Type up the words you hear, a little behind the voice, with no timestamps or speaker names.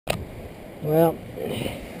Well,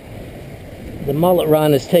 the mullet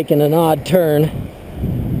run has taken an odd turn.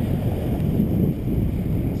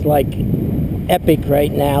 It's like epic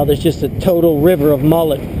right now. There's just a total river of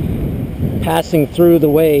mullet passing through the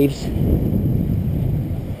waves.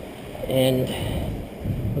 And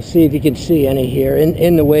we'll see if you can see any here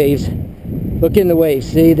in the waves. Look in the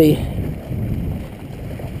waves. See the...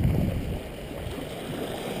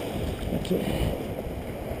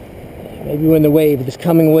 Maybe when the wave, this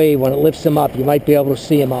coming wave, when it lifts them up, you might be able to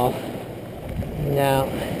see them all. Now,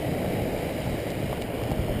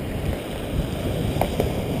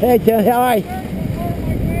 hey, John, how are you?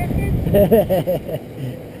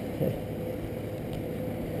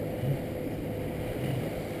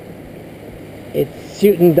 It's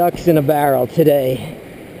shooting ducks in a barrel today.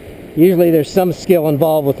 Usually there's some skill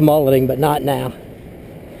involved with mulleting, but not now.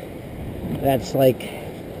 That's like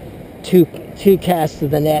two casts of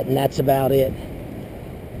the net, and that's about it.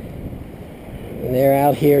 And they're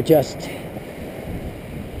out here just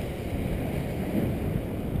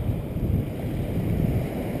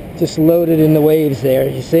loaded in the waves there.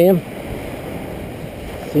 You see them?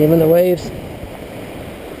 See them in the waves?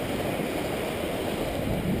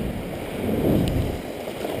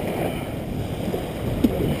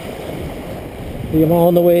 See them all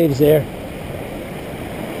in the waves there.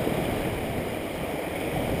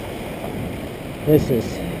 This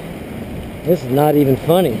is not even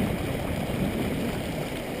funny.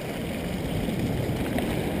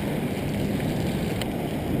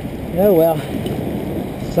 Oh well.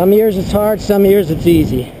 Some years it's hard, some years it's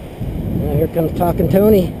easy. Now here comes Talking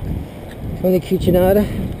Tony. Tony Cuccinata.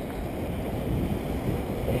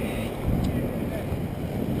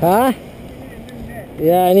 Huh?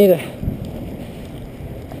 Yeah, I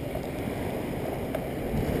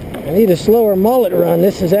need a slower mullet run.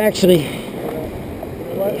 This is actually...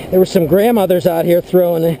 There were some grandmothers out here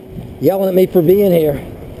yelling at me for being here.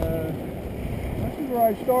 This is where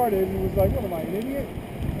I started, and it was like, what am I, an idiot?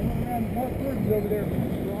 I went around Mark Gordon's over there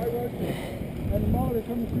where I was, and the mullet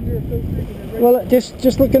coming through there so thick. And well,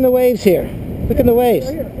 just look in the waves here. Look in the waves.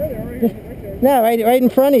 Right here, right there. No, right in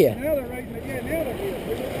front of you. Now they're right in the, yeah, now they're here.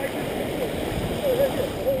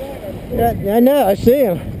 They're right here. I know, I see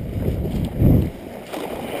them.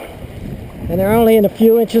 And they're only in a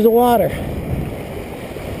few inches of water.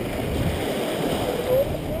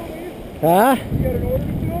 Huh? You got an order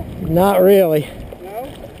to fill? Not really.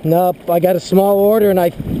 No? Nope, I got a small order and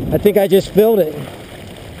I think I just filled it. I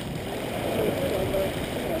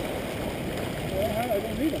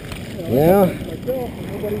don't need them. No. Myself,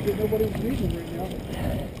 nobody's needing them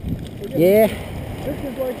right now. Yeah. This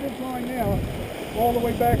is like this line now, all the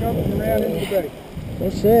way back up and around into the bay.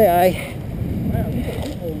 Let's see, Wow, you got a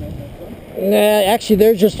deep hole in that thing. Nah, actually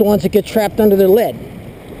they're just the ones that get trapped under the lead.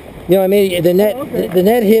 You know what I mean? The net, okay. the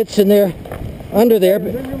net hits and they're under there.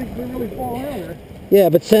 They But, really fall out there. yeah,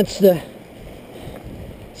 but since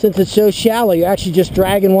it's so shallow, you're actually just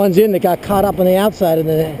dragging ones in that got caught up on the outside of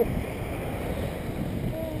the net.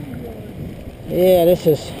 Yeah, this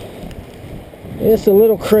is a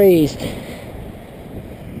little crazed.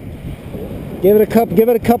 Give it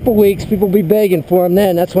a couple weeks. People will be begging for them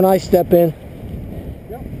then. That's when I step in.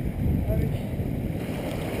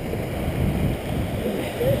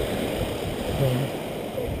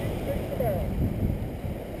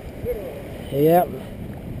 Yep.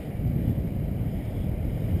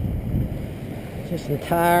 Just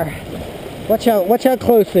entire. Watch how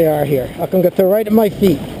close they are here. I can get they're right at my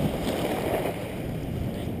feet.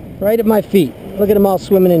 Right at my feet. Look at them all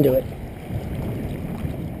swimming into it.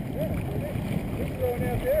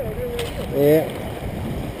 Yeah.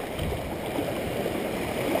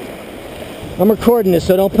 I'm recording this,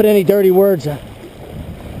 so don't put any dirty words on.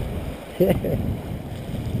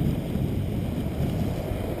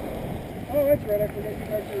 Oh, that's right. I forgot you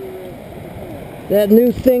got your... That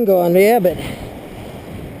new thing going, yeah, but I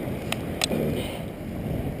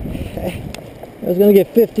was going to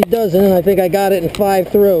get 50 dozen, and I think I got it in 5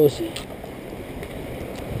 throws.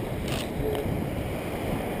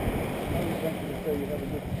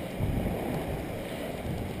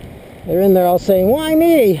 They're in there all saying, "Why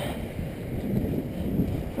me?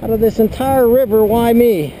 Out of this entire river, why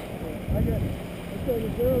me?" I told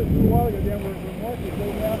this girl a while ago down where Mark was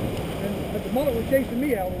going out, but the mullet was chasing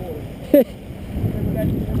me out of the water.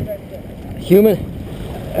 Remember that stuff. Human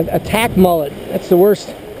attack mullet. That's the worst.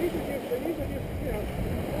 These are just, you know,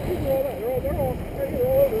 these are all that. They're all right here,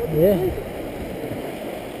 all over. Yeah.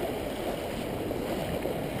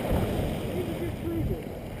 These are just cruisers.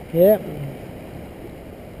 Yep.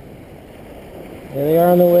 There they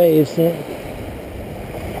are on the waves. Yeah.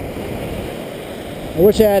 I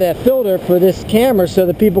wish I had a filter for this camera so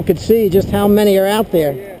that people could see just how many are out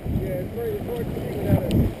there. Yeah, it's hard to see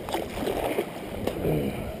without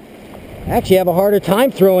it. I actually have a harder time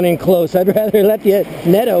throwing in close. I'd rather let the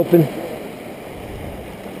net open.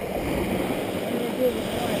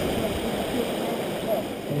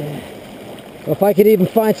 Well, if I could even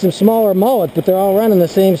find some smaller mullet, but they're all running the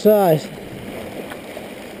same size.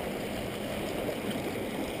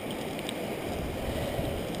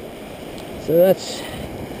 So that's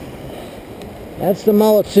the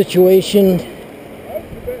mullet situation.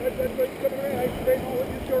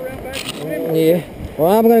 Yeah.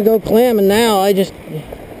 Well, I'm gonna go clamming now.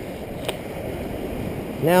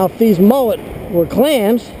 Now if these mullet were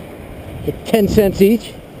clams, at 10 cents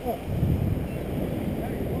each.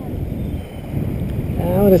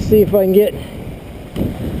 I'm gonna see if I can get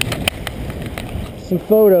some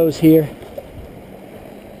photos here.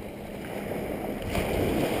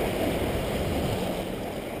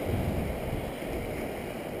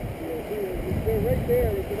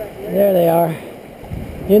 There they are.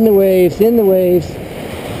 In the waves, in the waves.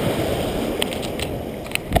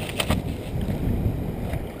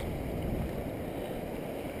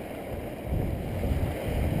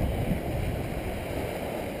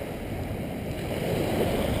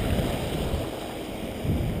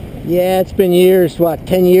 Yeah, it's been years, what,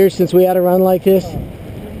 10 years since we had a run like this?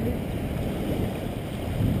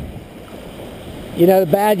 You know, the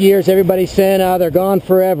bad years, everybody's saying, oh, they're gone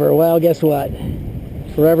forever. Well, guess what?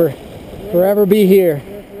 Forever be here.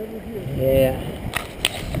 Yeah.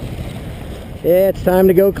 Yeah, it's time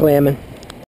to go clamming.